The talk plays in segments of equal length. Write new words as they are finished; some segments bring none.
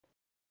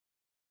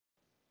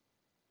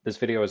This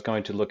video is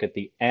going to look at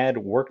the Add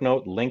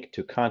Worknote Link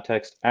to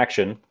Context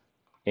action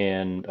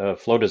in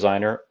Flow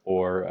Designer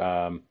or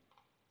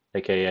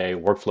aka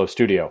Workflow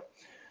Studio.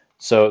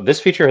 So this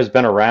feature has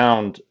been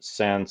around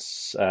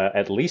since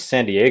at least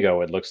San Diego,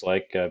 it looks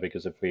like,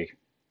 because if we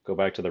go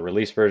back to the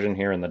release version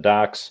here in the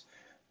docs,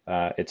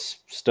 it's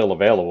still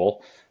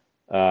available.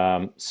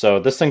 So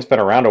this thing's been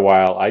around a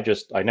while.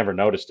 I never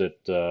noticed it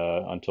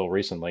until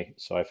recently,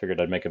 so I figured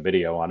I'd make a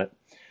video on it.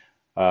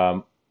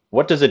 Um,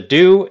 what does it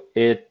do?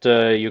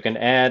 You can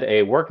add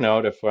a work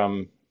note if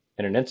I'm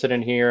in an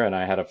incident here and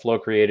I had a flow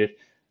created,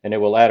 and it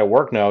will add a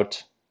work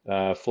note,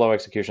 flow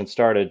execution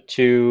started,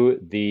 to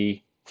the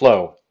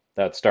flow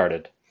that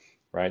started,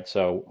 right?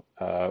 So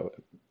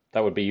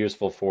that would be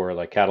useful for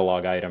like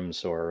catalog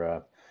items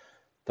or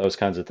those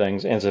kinds of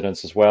things,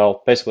 incidents as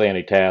well. Basically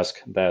any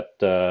task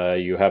that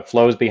you have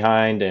flows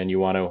behind and you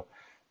want to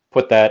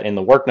put that in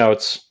the work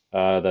notes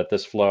that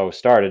this flow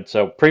started.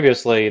 So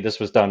previously this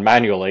was done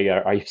manually.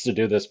 I used to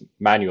do this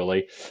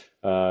manually.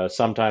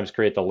 Sometimes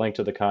create the link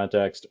to the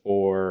context,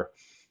 or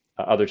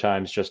other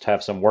times just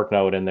have some work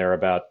note in there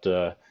about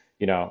a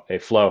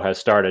flow has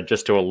started,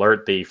 just to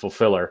alert the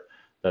fulfiller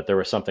that there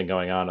was something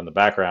going on in the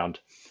background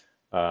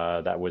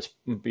that was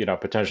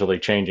potentially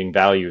changing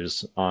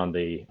values on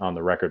the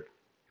record.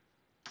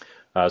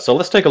 So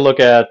let's take a look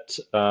at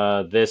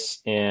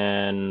this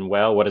in,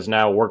 well, what is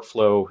now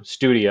Workflow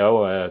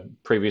Studio,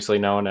 previously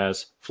known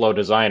as Flow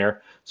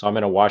Designer. So I'm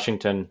in a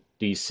Washington,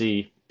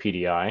 D.C.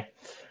 PDI,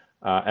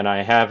 and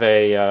I have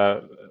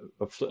a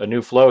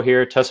new flow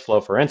here, test flow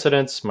for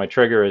incidents. My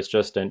trigger is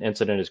just an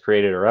incident is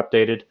created or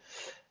updated.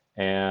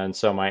 And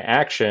so my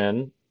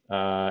action,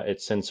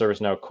 it's in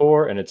ServiceNow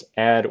Core, and it's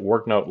add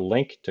worknote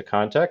link to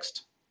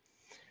context.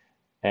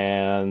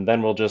 And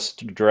then we'll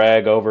just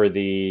drag over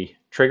the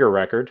trigger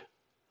record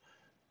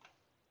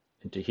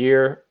into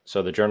here.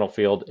 So the journal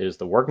field is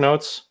the work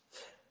notes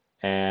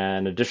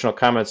and additional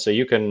comments. So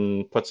you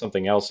can put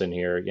something else in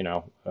here,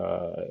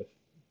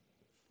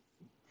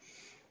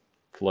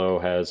 flow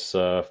has,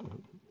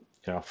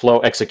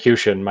 flow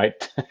execution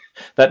might,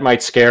 that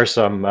might scare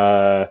some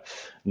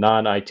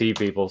non-IT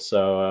people.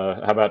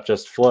 So how about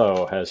just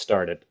flow has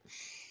started?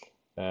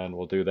 And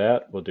we'll do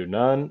that. We'll do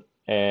none,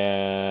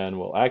 and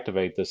we'll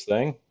activate this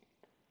thing.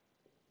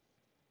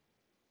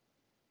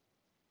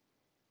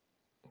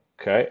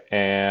 Okay,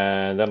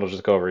 and then we'll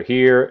just go over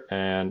here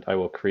and I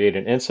will create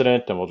an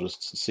incident and we'll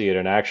just see it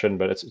in action,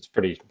 but it's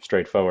pretty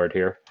straightforward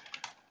here.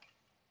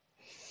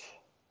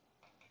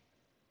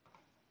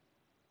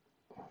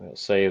 We'll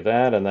save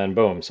that and then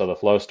boom, so the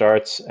flow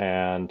starts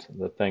and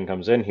the thing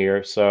comes in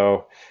here.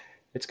 So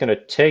it's going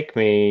to take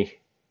me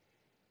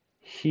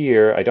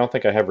here. I don't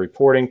think I have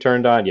reporting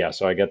turned on. Yeah,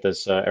 so I get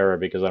this error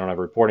because I don't have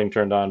reporting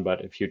turned on, but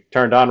if you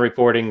turned on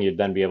reporting, you'd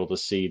then be able to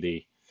see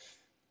the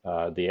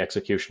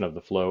execution of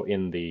the flow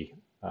in the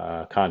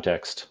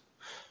context,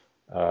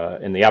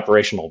 in the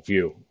operational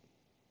view.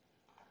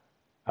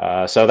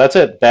 So that's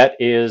it. That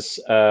is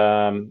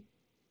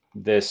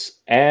this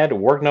add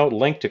worknote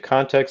link to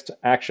context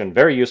action.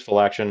 Very useful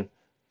action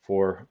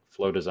for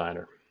Flow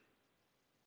Designer.